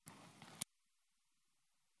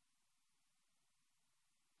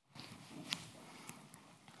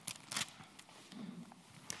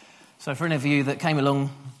So for any of you that came along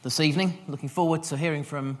this evening, looking forward to hearing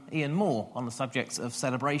from Ian Moore on the subject of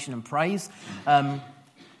celebration and praise.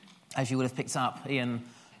 As you would have picked up, Ian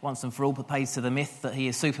once and for all pays to the myth that he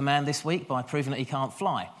is Superman this week by proving that he can't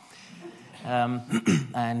fly.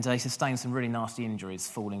 And he sustained some really nasty injuries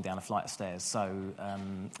falling down a flight of stairs. So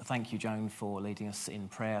thank you, Joan, for leading us in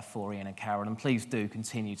prayer for Ian and Carol. And please do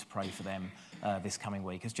continue to pray for them this coming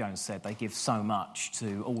week. As Joan said, they give so much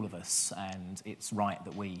to all of us, and it's right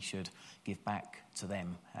that we should give back to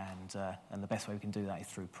them. And the best way we can do that is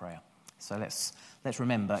through prayer. So let's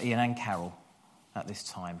remember Ian and Carol at this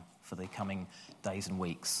time for the coming days and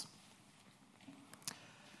weeks.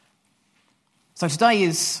 So today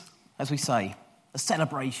is, as we say, a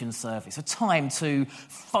celebration service, a time to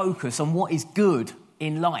focus on what is good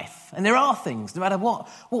in life. And there are things, no matter what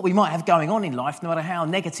we might have going on in life, no matter how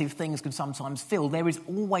negative things can sometimes feel, there is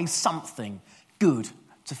always something good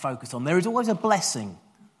to focus on. There is always a blessing.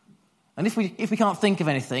 And if we can't think of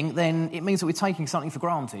anything, then it means that we're taking something for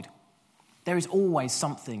granted. There is always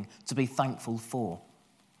something to be thankful for.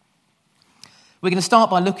 We're going to start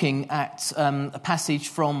by looking at a passage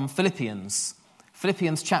from Philippians.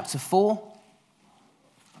 Philippians chapter 4,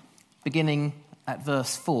 beginning at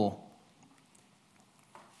verse 4.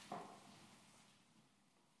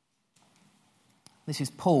 This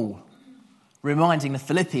is Paul reminding the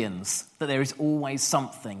Philippians that there is always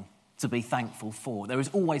something to be thankful for. There is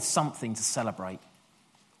always something to celebrate.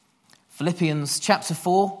 Philippians chapter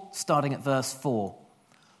 4, starting at verse 4.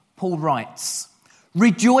 Paul writes,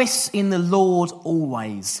 "Rejoice in the Lord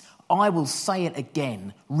always. I will say it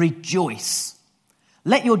again, rejoice.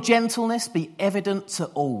 Let your gentleness be evident to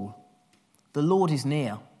all. The Lord is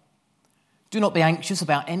near. Do not be anxious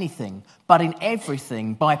about anything, but in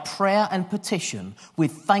everything, by prayer and petition,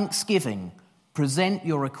 with thanksgiving, present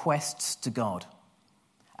your requests to God.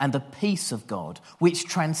 And the peace of God, which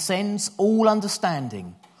transcends all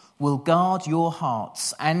understanding, will guard your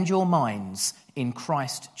hearts and your minds in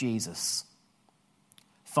Christ Jesus.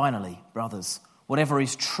 Finally, brothers, whatever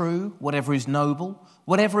is true, whatever is noble,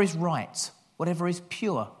 whatever is right, whatever is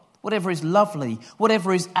pure, whatever is lovely,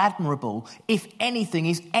 whatever is admirable, if anything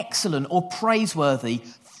is excellent or praiseworthy,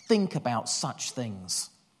 think about such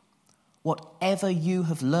things. Whatever you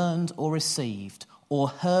have learned or received or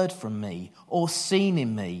heard from me or seen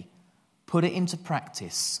in me, put it into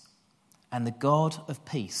practice, and the God of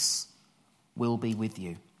peace will be with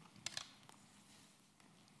you."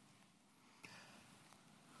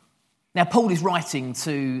 Now, Paul is writing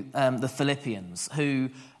to the Philippians,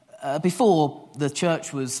 who, before the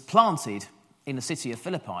church was planted in the city of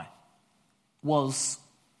Philippi, was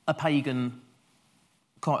a pagan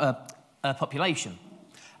population.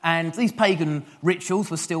 And these pagan rituals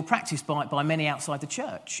were still practiced by many outside the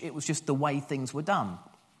church. It was just the way things were done.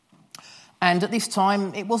 And at this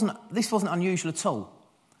time, this wasn't unusual at all.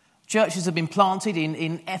 Churches had been planted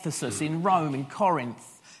in Ephesus, in Rome, in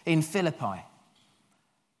Corinth, in Philippi,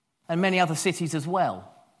 and many other cities as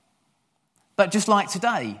well. But just like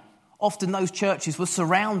today, often those churches were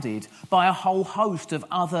surrounded by a whole host of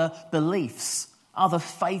other beliefs, other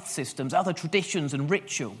faith systems, other traditions and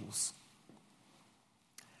rituals.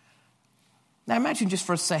 Now imagine just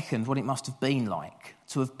for a second what it must have been like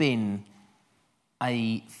to have been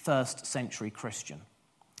a first century Christian.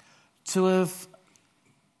 To have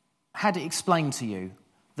had it explained to you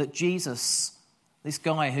that Jesus, this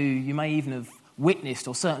guy who you may even have witnessed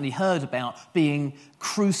or certainly heard about being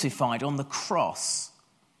crucified on the cross,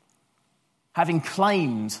 having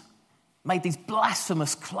made these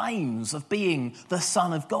blasphemous claims of being the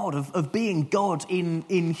Son of God, of being God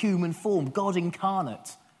in human form, God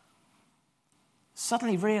incarnate,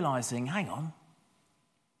 suddenly realising, hang on,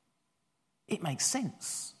 it makes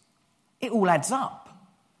sense. It all adds up.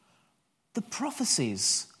 The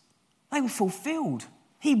prophecies, they were fulfilled.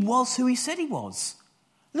 He was who he said he was.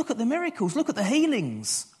 Look at the miracles. Look at the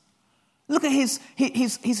healings. Look at his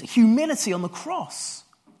humility on the cross.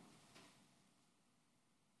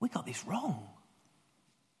 We got this wrong.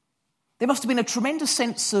 There must have been a tremendous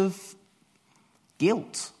sense of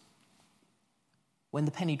guilt when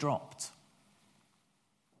the penny dropped.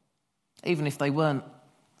 Even if they weren't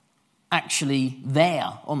actually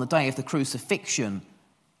there on the day of the crucifixion,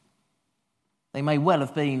 they may well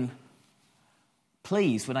have been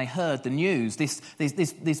pleased when they heard the news. This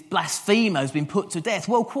blasphemer has been put to death.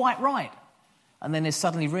 Well, quite right. And then they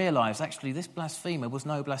suddenly realised, actually, this blasphemer was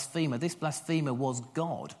no blasphemer. This blasphemer was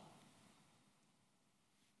God.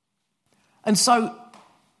 And so,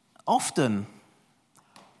 often,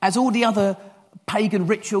 as all the other pagan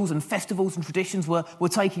rituals and festivals and traditions were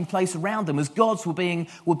taking place around them, as gods were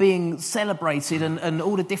being celebrated and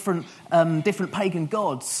all the different pagan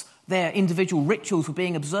gods their individual rituals were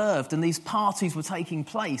being observed and these parties were taking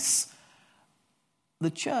place, the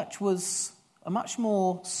church was a much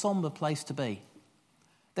more sombre place to be.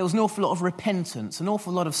 There was an awful lot of repentance, an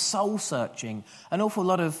awful lot of soul-searching, an awful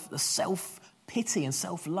lot of self-pity and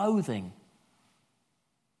self-loathing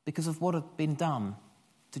because of what had been done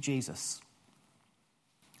to Jesus.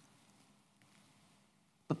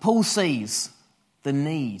 But Paul sees the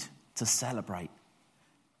need to celebrate.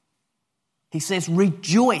 He says,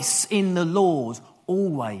 rejoice in the Lord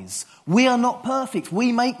always. We are not perfect.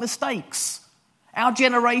 We make mistakes. Our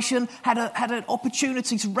generation had an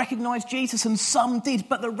opportunity to recognise Jesus, and some did,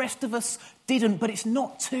 but the rest of us didn't. But it's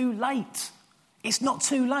not too late. It's not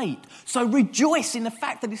too late. So rejoice in the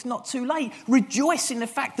fact that it's not too late. Rejoice in the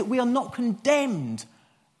fact that we are not condemned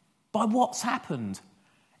by what's happened.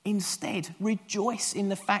 Instead, rejoice in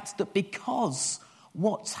the fact that because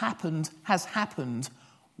what's happened has happened,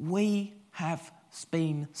 we have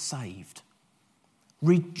been saved.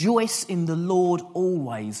 Rejoice in the Lord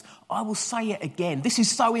always. I will say it again. This is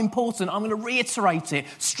so important. I'm going to reiterate it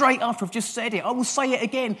straight after I've just said it. I will say it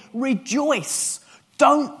again. Rejoice.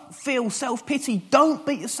 Don't feel self-pity. Don't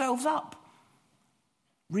beat yourselves up.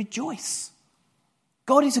 Rejoice.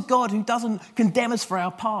 God is a God who doesn't condemn us for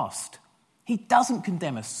our past. He doesn't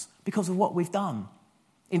condemn us because of what we've done.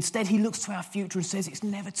 Instead, he looks to our future and says, it's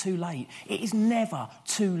never too late. It is never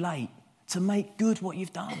too late to make good what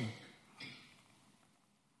you've done.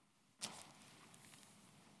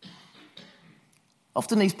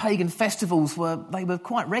 Often these pagan festivals were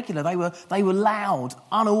quite regular. They were loud,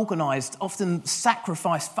 unorganised, often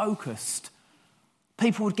sacrifice-focused.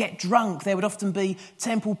 People would get drunk. There would often be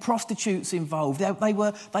temple prostitutes involved. They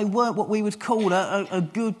weren't what we would call a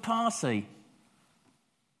good party.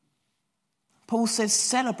 Paul says,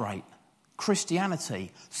 celebrate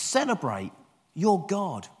Christianity. Celebrate your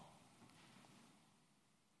God.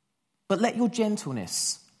 But let your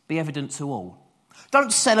gentleness be evident to all.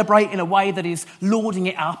 Don't celebrate in a way that is lauding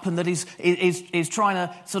it up and that is trying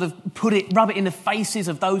to sort of rub it in the faces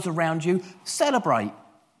of those around you. Celebrate,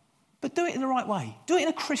 but do it in the right way. Do it in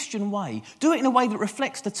a Christian way. Do it in a way that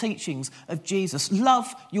reflects the teachings of Jesus.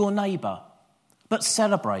 Love your neighbour, but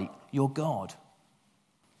celebrate your God.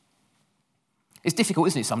 It's difficult,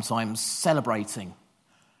 isn't it, sometimes, celebrating,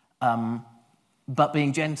 but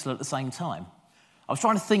being gentle at the same time. I was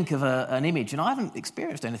trying to think of an image, and I haven't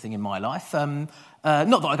experienced anything in my life. Not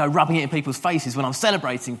that I go rubbing it in people's faces when I'm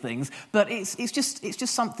celebrating things, but it's just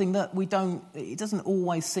something that it doesn't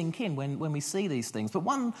always sink in when we see these things. But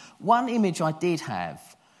one image I did have,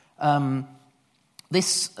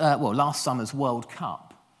 last summer's World Cup,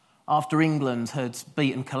 after England had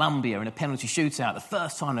beaten Colombia in a penalty shootout, the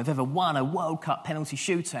first time they've ever won a World Cup penalty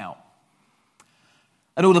shootout.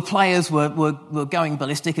 And all the players were going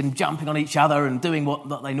ballistic and jumping on each other and doing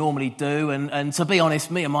what they normally do. And to be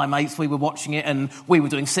honest, me and my mates, we were watching it and we were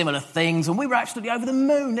doing similar things. And we were absolutely over the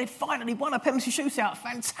moon. They'd finally won a penalty shootout.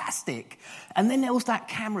 Fantastic. And then there was that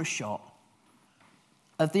camera shot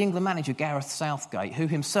of the England manager, Gareth Southgate, who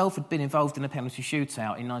himself had been involved in a penalty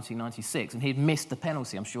shootout in 1996. And he'd missed the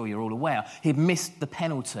penalty, I'm sure you're all aware. He'd missed the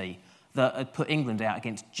penalty that had put England out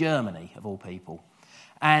against Germany, of all people.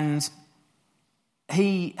 And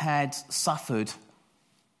he had suffered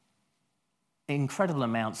incredible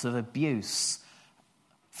amounts of abuse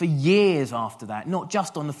for years after that, not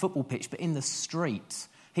just on the football pitch, but in the street.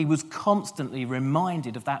 He was constantly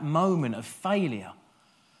reminded of that moment of failure.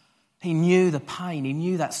 He knew the pain, he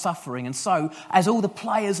knew that suffering. And so, as all the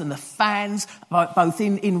players and the fans, both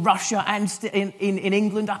in Russia and in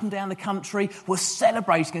England, up and down the country, were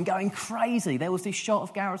celebrating and going crazy, there was this shot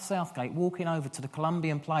of Gareth Southgate walking over to the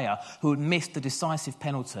Colombian player who had missed the decisive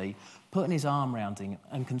penalty, putting his arm around him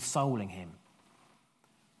and consoling him.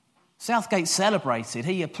 Southgate celebrated,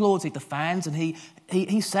 he applauded the fans and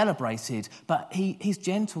he celebrated, but his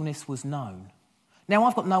gentleness was known. Now,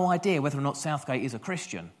 I've got no idea whether or not Southgate is a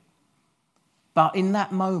Christian. But in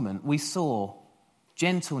that moment, we saw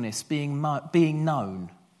gentleness being known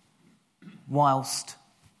whilst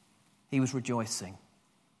he was rejoicing.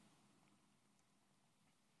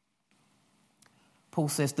 Paul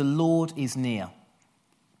says, the Lord is near.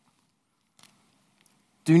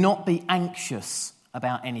 Do not be anxious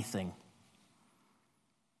about anything.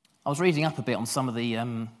 I was reading up a bit on some of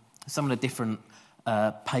the different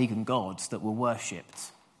pagan gods that were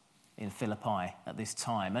worshipped in Philippi at this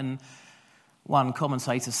time. And one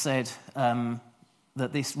commentator said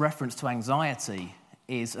that this reference to anxiety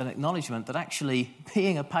is an acknowledgement that actually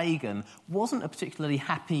being a pagan wasn't a particularly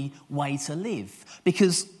happy way to live,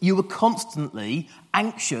 because you were constantly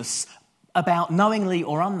anxious about knowingly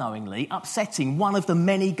or unknowingly upsetting one of the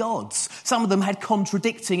many gods. Some of them had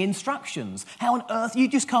contradicting instructions. How on earth, you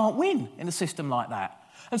just can't win in a system like that.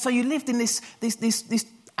 And so you lived in this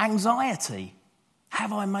anxiety.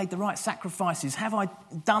 Have I made the right sacrifices? Have I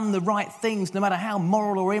done the right things, no matter how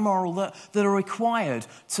moral or immoral, that are required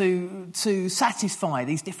to satisfy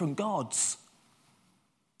these different gods?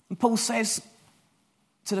 And Paul says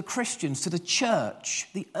to the Christians, to the church,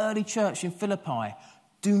 the early church in Philippi,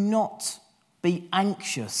 do not be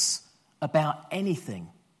anxious about anything,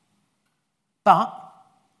 but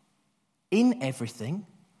in everything,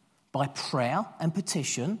 by prayer and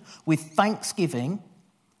petition, with thanksgiving,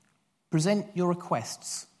 present your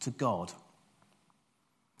requests to God.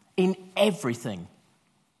 In everything.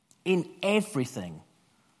 In everything.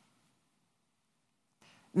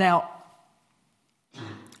 Now,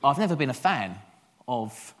 I've never been a fan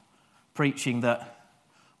of preaching that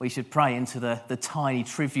we should pray into the tiny,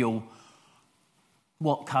 trivial,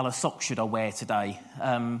 what colour socks should I wear today?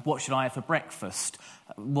 What should I have for breakfast?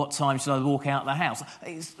 What time should I walk out of the house?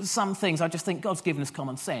 Some things I just think God's given us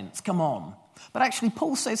common sense. Come on. But actually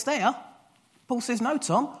Paul says, no,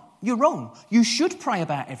 Tom, you're wrong. You should pray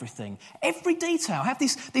about everything. Every detail. Have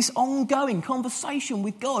this ongoing conversation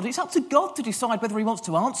with God. It's up to God to decide whether he wants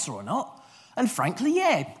to answer or not. And frankly,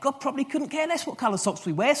 yeah, God probably couldn't care less what colour socks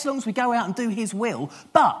we wear, so long as we go out and do his will.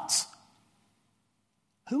 But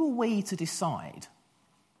who are we to decide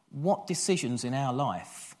what decisions in our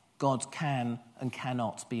life God can and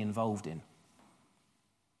cannot be involved in?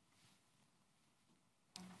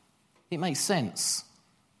 It makes sense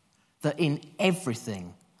that in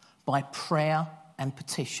everything, by prayer and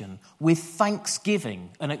petition, with thanksgiving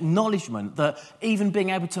and acknowledgement that even being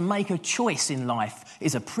able to make a choice in life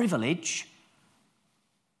is a privilege,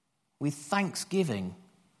 with thanksgiving,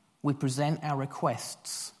 we present our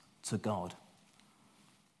requests to God.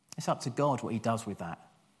 It's up to God what he does with that.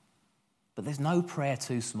 But there's no prayer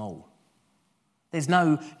too small. There's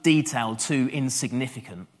no detail too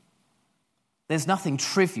insignificant. There's nothing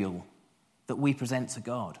trivial that we present to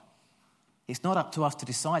God. It's not up to us to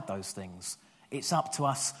decide those things. It's up to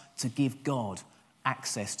us to give God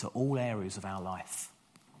access to all areas of our life.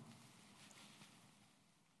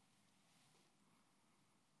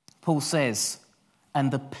 Paul says,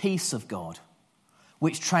 and the peace of God,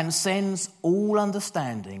 which transcends all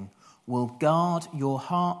understanding, will guard your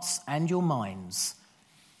hearts and your minds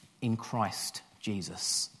in Christ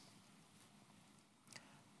Jesus.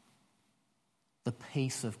 The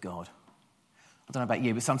peace of God. I don't know about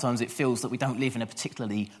you, but sometimes it feels that we don't live in a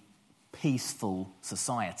particularly peaceful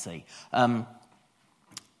society. I've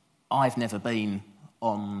never been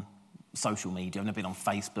on social media. I've never been on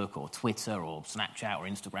Facebook or Twitter or Snapchat or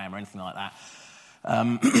Instagram or anything like that.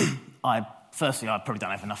 I probably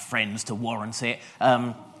don't have enough friends to warrant it.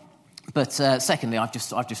 But secondly, I've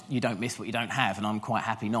just you don't miss what you don't have, and I'm quite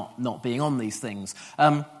happy not being on these things.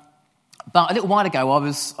 But a little while ago,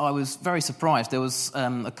 I was very surprised. There was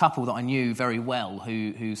a couple that I knew very well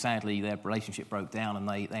who sadly their relationship broke down and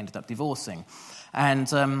they ended up divorcing. And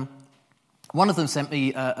one of them sent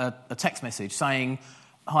me a text message saying,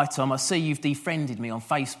 "Hi Tom, I see you've defriended me on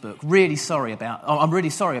Facebook. I'm really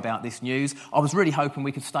sorry about this news. I was really hoping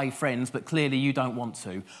we could stay friends, but clearly you don't want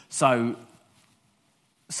to. So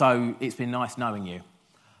it's been nice knowing you."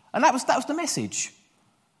 And that was the message.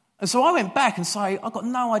 And so I went back and said, "I've got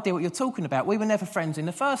no idea what you're talking about. We were never friends in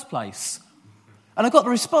the first place." And I got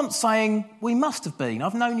the response saying, "We must have been.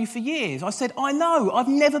 I've known you for years." I said, "I know. I've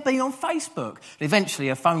never been on Facebook." And eventually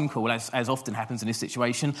a phone call, as often happens in this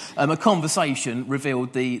situation, a conversation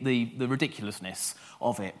revealed the ridiculousness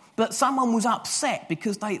of it. But someone was upset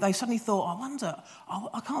because they suddenly thought, "I wonder,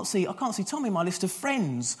 I can't see Tom in my list of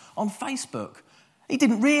friends on Facebook." He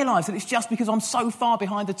didn't realise that it's just because I'm so far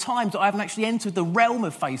behind the times that I haven't actually entered the realm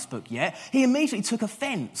of Facebook yet. He immediately took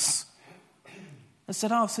offence and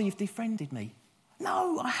said, "Oh, so you've defriended me."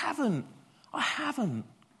 No, I haven't.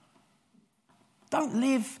 Don't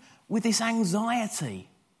live with this anxiety.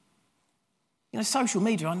 You know, social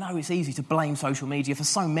media, I know it's easy to blame social media for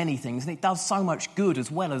so many things, and it does so much good as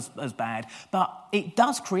well as bad, but it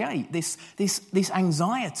does create this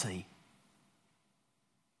anxiety.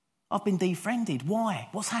 I've been defriended. Why?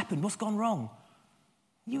 What's happened? What's gone wrong?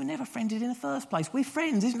 You were never friended in the first place. We're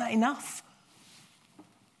friends, isn't that enough?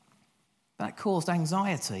 That caused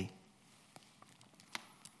anxiety.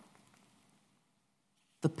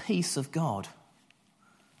 The peace of God,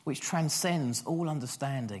 which transcends all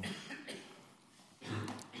understanding.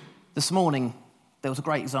 This morning, there was a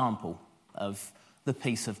great example of the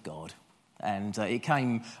peace of God. And it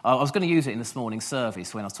came, I was going to use it in this morning's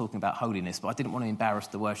service when I was talking about holiness, but I didn't want to embarrass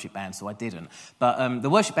the worship band, so I didn't. But the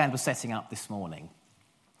worship band was setting up this morning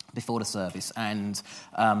before the service, and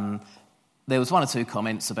there was one or two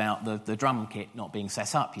comments about the drum kit not being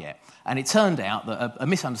set up yet. And it turned out that a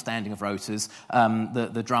misunderstanding of rotors,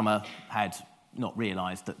 the drummer had not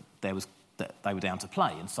realised that they were down to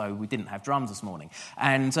play, and so we didn't have drums this morning.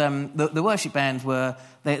 And the worship band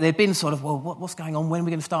they'd been sort of, well, what's going on? When are we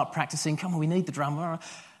going to start practicing? Come on, we need the drummer.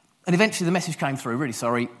 And eventually the message came through, really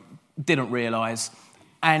sorry, didn't realise.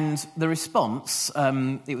 And the response,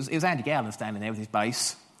 it was Andy Gowland standing there with his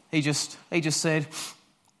bass. He just said,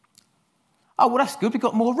 oh, well, that's good, we've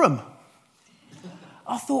got more room.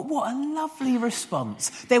 I thought, what a lovely response.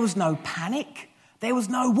 There was no panic. There was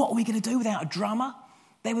no, what are we going to do without a drummer?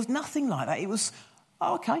 There was nothing like that. It was,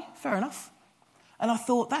 oh, okay, fair enough. And I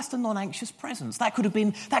thought, that's the non-anxious presence. That could have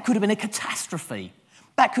been a catastrophe.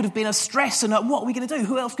 That could have been a stress and what are we going to do?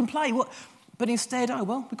 Who else can play? What? But instead, oh,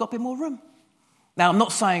 well, we've got a bit more room. Now, I'm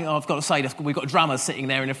not saying, I've got to say this, we've got drummers sitting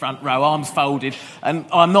there in the front row, arms folded, and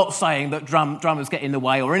I'm not saying that drummers get in the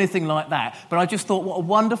way or anything like that, but I just thought, what a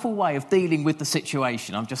wonderful way of dealing with the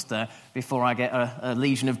situation. I'm just, before I get a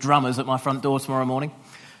legion of drummers at my front door tomorrow morning.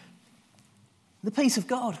 The peace of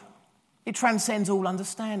God, it transcends all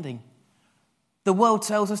understanding. The world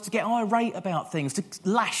tells us to get irate about things, to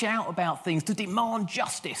lash out about things, to demand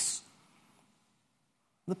justice.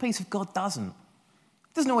 The peace of God doesn't.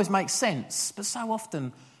 It doesn't always make sense, but so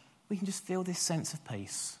often we can just feel this sense of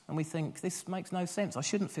peace. And we think, this makes no sense. I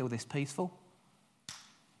shouldn't feel this peaceful.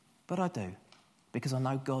 But I do, because I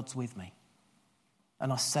know God's with me.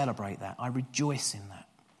 And I celebrate that. I rejoice in that.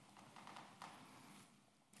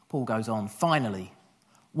 Paul goes on, finally,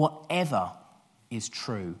 whatever is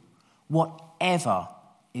true, whatever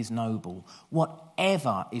is noble,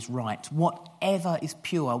 whatever is right, whatever is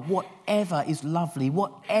pure, whatever is lovely,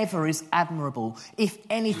 whatever is admirable, if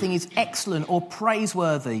anything is excellent or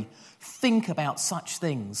praiseworthy, think about such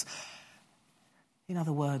things. In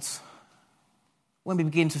other words, when we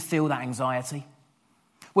begin to feel that anxiety,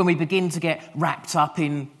 when we begin to get wrapped up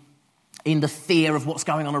in the fear of what's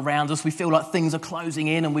going on around us, we feel like things are closing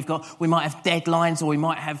in and we might have deadlines, or we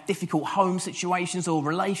might have difficult home situations, or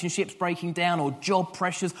relationships breaking down, or job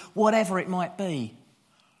pressures, whatever it might be.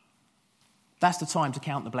 That's the time to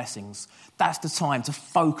count the blessings. That's the time to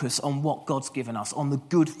focus on what God's given us, on the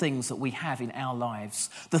good things that we have in our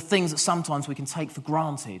lives, the things that sometimes we can take for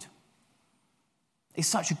granted. It's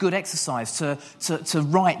such a good exercise to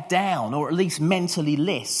write down, or at least mentally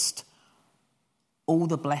list, all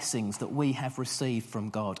the blessings that we have received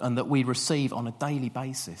from God and that we receive on a daily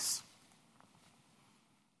basis.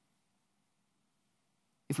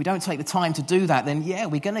 If we don't take the time to do that, then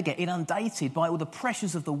we're going to get inundated by all the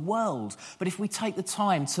pressures of the world. But if we take the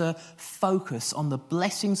time to focus on the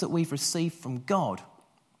blessings that we've received from God,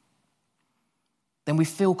 then we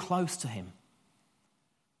feel close to him.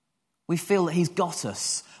 We feel that he's got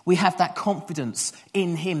us. We have that confidence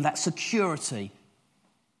in him, that security,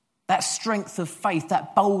 that strength of faith,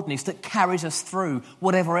 that boldness that carries us through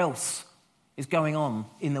whatever else is going on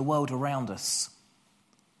in the world around us.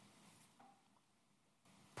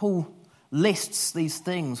 Paul lists these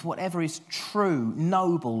things, whatever is true,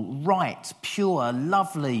 noble, right, pure,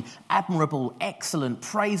 lovely, admirable, excellent,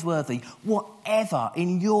 praiseworthy, whatever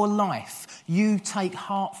in your life you take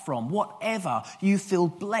heart from, whatever you feel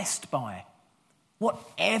blessed by,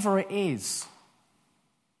 whatever it is.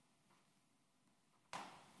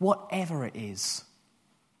 Whatever it is,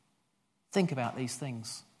 think about these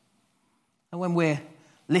things. And when we're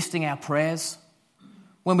listing our prayers,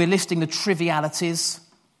 when we're listing the trivialities,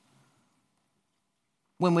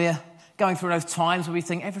 when we're going through those times where we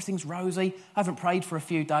think everything's rosy, I haven't prayed for a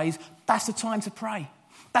few days, that's the time to pray.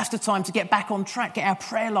 That's the time to get back on track, get our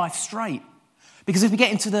prayer life straight. Because if we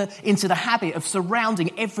get into the habit of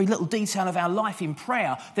surrounding every little detail of our life in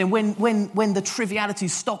prayer, then when the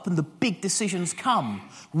trivialities stop and the big decisions come,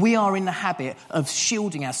 we are in the habit of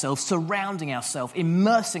shielding ourselves, surrounding ourselves,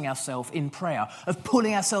 immersing ourselves in prayer, of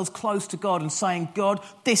pulling ourselves close to God and saying, God,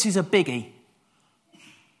 this is a biggie.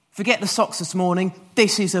 Forget the socks this morning,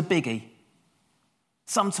 this is a biggie.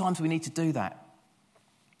 Sometimes we need to do that.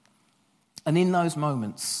 And in those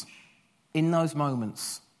moments,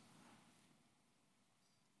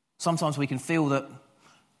 sometimes we can feel that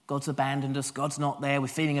God's abandoned us, God's not there, we're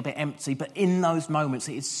feeling a bit empty. But in those moments,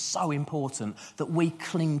 it is so important that we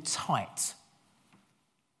cling tight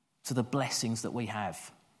to the blessings that we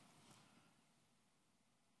have.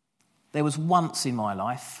 There was once in my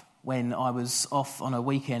life when I was off on a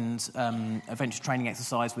weekend adventure training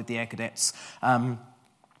exercise with the Air Cadets.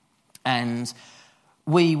 And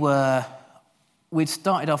we were we'd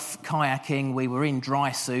started off kayaking, we were in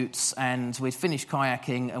dry suits, and we'd finished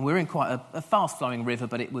kayaking, and we were in quite a fast-flowing river,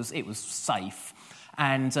 but it was safe.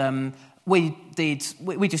 And we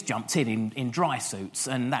just jumped in dry suits,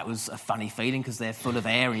 and that was a funny feeling because they're full of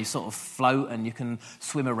air and you sort of float and you can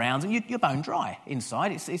swim around and you're bone dry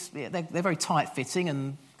inside. They're very tight-fitting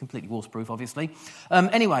and completely waterproof, obviously.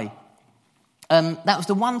 Anyway, that was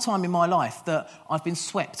the one time in my life that I've been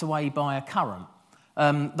swept away by a current.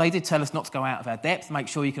 They did tell us not to go out of our depth, make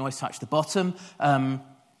sure you can always touch the bottom.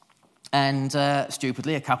 And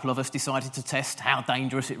stupidly, a couple of us decided to test how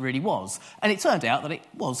dangerous it really was. And it turned out that it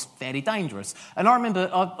was fairly dangerous. And I remember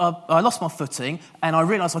I lost my footing and I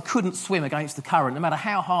realised I couldn't swim against the current. No matter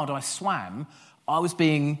how hard I swam, I was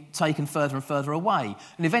being taken further and further away.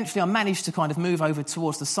 And eventually I managed to kind of move over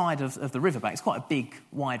towards the side of the riverbank. It's quite a big,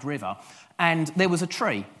 wide river. And there was a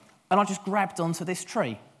tree. And I just grabbed onto this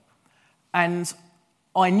tree. And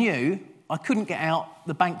I knew I couldn't get out.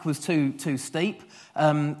 The bank was too steep,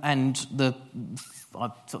 and I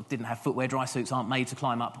sort of didn't have footwear. Dry suits aren't made to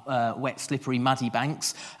climb up wet, slippery, muddy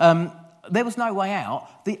banks. There was no way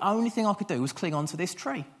out. The only thing I could do was cling onto this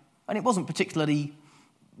tree, and it wasn't particularly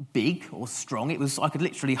big or strong. I could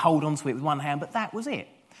literally hold onto it with one hand, but that was it.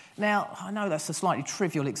 Now, I know that's a slightly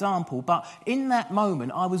trivial example, but in that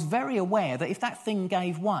moment, I was very aware that if that thing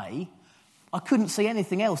gave way, I couldn't see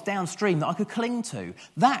anything else downstream that I could cling to.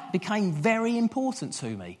 That became very important to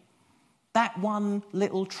me. That one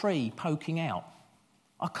little tree poking out.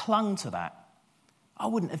 I clung to that. I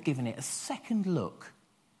wouldn't have given it a second look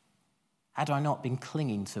had I not been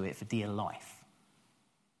clinging to it for dear life.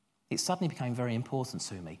 It suddenly became very important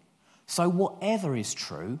to me. So whatever is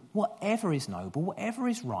true, whatever is noble, whatever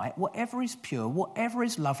is right, whatever is pure, whatever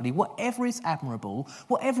is lovely, whatever is admirable,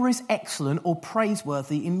 whatever is excellent or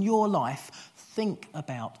praiseworthy in your life, think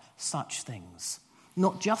about such things.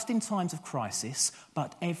 Not just in times of crisis,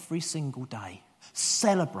 but every single day.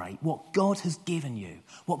 Celebrate what God has given you,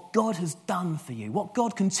 what God has done for you, what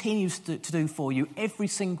God continues to do for you every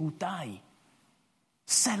single day.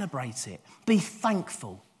 Celebrate it. Be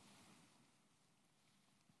thankful.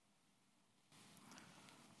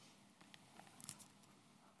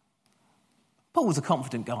 Paul was a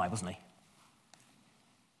confident guy, wasn't he?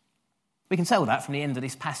 We can tell that from the end of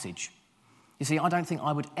this passage. You see, I don't think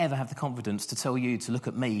I would ever have the confidence to tell you to look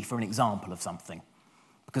at me for an example of something,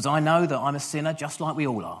 because I know that I'm a sinner just like we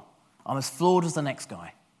all are. I'm as flawed as the next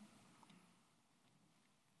guy.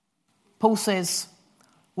 Paul says,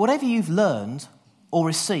 whatever you've learned or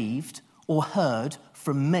received or heard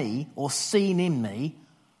from me or seen in me,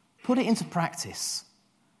 put it into practice,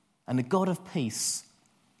 and the God of peace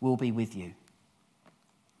will be with you.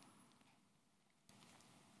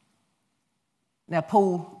 Now,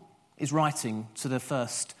 Paul is writing to the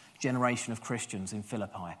first generation of Christians in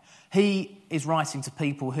Philippi. He is writing to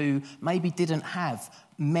people who maybe didn't have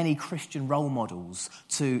many Christian role models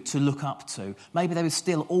to look up to. Maybe they were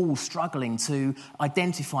still all struggling to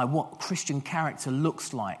identify what Christian character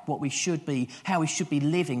looks like, what we should be, how we should be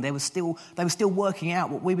living. They were still working out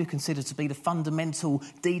what we would consider to be the fundamental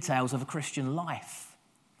details of a Christian life.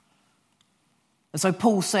 And so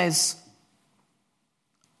Paul says,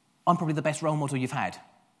 I'm probably the best role model you've had.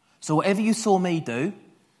 So whatever you saw me do,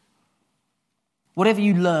 whatever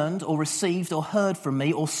you learned or received or heard from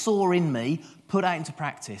me or saw in me, put that into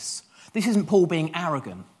practice. This isn't Paul being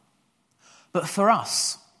arrogant. But for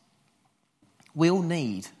us, we all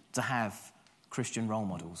need to have Christian role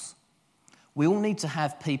models. We all need to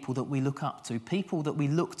have people that we look up to, people that we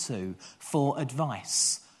look to for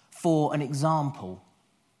advice, for an example.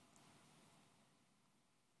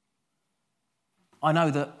 I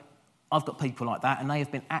know that I've got people like that, and they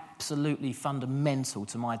have been absolutely fundamental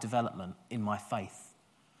to my development in my faith.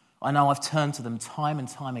 I know I've turned to them time and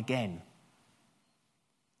time again,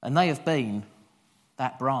 and they have been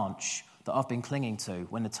that branch that I've been clinging to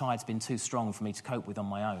when the tide's been too strong for me to cope with on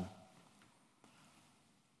my own.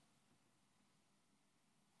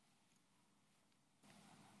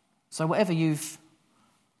 So whatever you've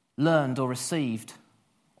learned or received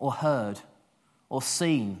or heard or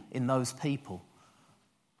seen in those people,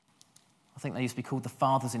 I think they used to be called the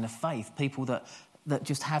fathers in the faith, people that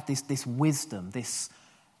just have this wisdom, this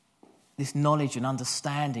knowledge and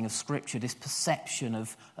understanding of Scripture, this perception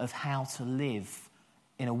of how to live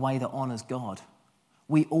in a way that honours God.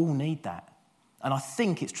 We all need that. And I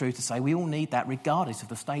think it's true to say we all need that regardless of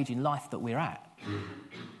the stage in life that we're at.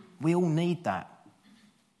 We all need that.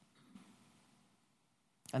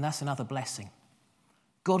 And that's another blessing.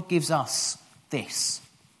 God gives us this,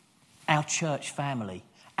 our church family,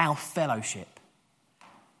 our fellowship.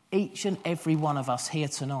 Each and every one of us here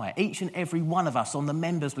tonight, each and every one of us on the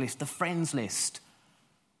members list, the friends list,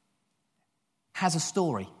 has a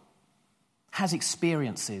story, has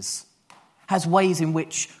experiences, has ways in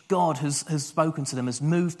which God has spoken to them, has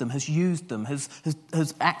moved them, has used them,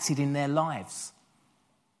 has acted in their lives.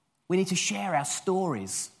 We need to share our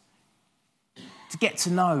stories to get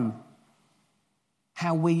to know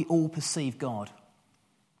how we all perceive God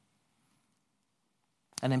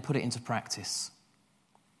and then put it into practice.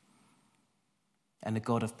 And the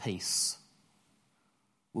God of peace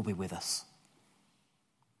will be with us.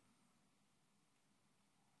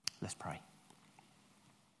 Let's pray.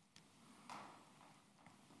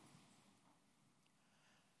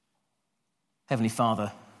 Heavenly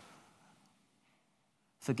Father,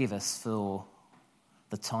 forgive us for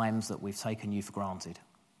the times that we've taken you for granted.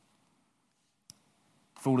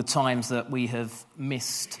 For all the times that we have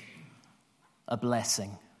missed a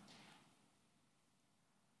blessing.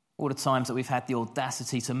 All the times that we've had the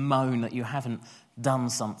audacity to moan that you haven't done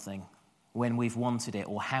something when we've wanted it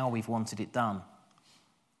or how we've wanted it done.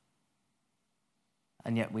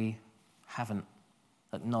 And yet we haven't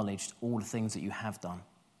acknowledged all the things that you have done.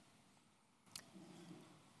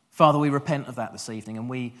 Father, we repent of that this evening and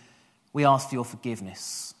we ask for your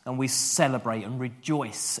forgiveness and we celebrate and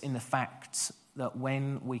rejoice in the fact that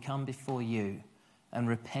when we come before you and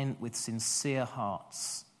repent with sincere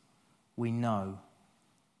hearts, we know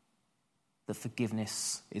that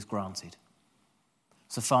forgiveness is granted.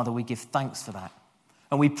 So, Father, we give thanks for that.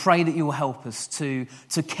 And we pray that you will help us to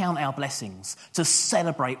count our blessings, to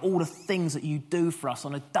celebrate all the things that you do for us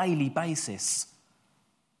on a daily basis,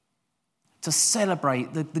 to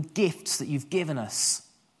celebrate the gifts that you've given us.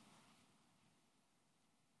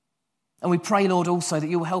 And we pray, Lord, also that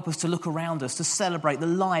you will help us to look around us, to celebrate the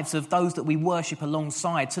lives of those that we worship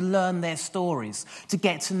alongside, to learn their stories, to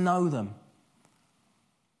get to know them.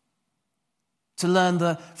 To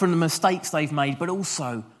learn from the mistakes they've made, but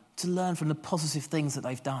also to learn from the positive things that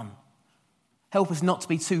they've done. Help us not to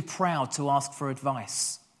be too proud to ask for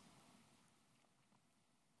advice.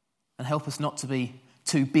 And help us not to be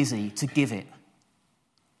too busy to give it.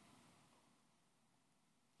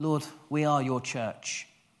 Lord, we are your church.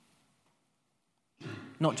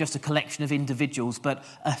 Not just a collection of individuals, but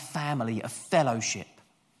a family, a fellowship.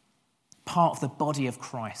 Part of the body of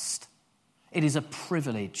Christ. It is a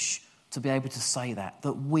privilege to be able to say that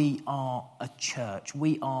we are a church.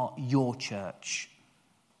 We are your church.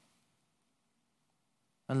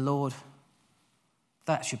 And Lord,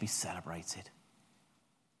 that should be celebrated.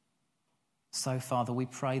 So, Father, we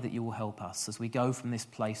pray that you will help us as we go from this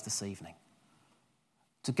place this evening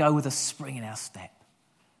to go with a spring in our step,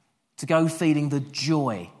 to go feeling the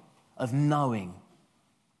joy of knowing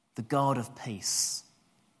the God of peace.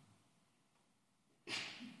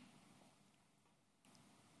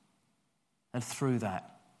 And through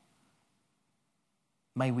that,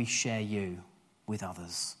 may we share you with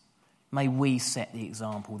others. May we set the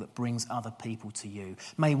example that brings other people to you.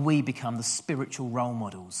 May we become the spiritual role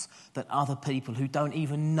models that other people who don't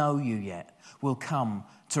even know you yet will come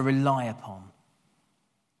to rely upon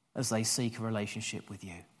as they seek a relationship with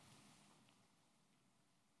you.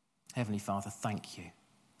 Heavenly Father, thank you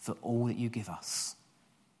for all that you give us.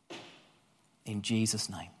 In Jesus'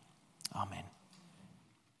 name, amen.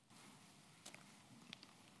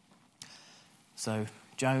 So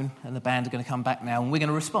Joan and the band are going to come back now and we're going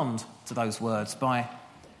to respond to those words by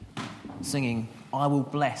singing, I will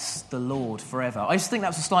bless the Lord forever. I just think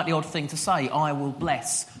that's a slightly odd thing to say, I will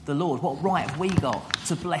bless the Lord. What right have we got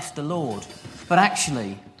to bless the Lord? But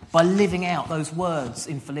actually, by living out those words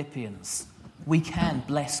in Philippians, we can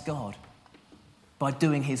bless God by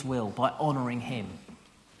doing his will, by honouring him.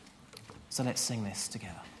 So let's sing this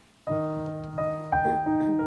together.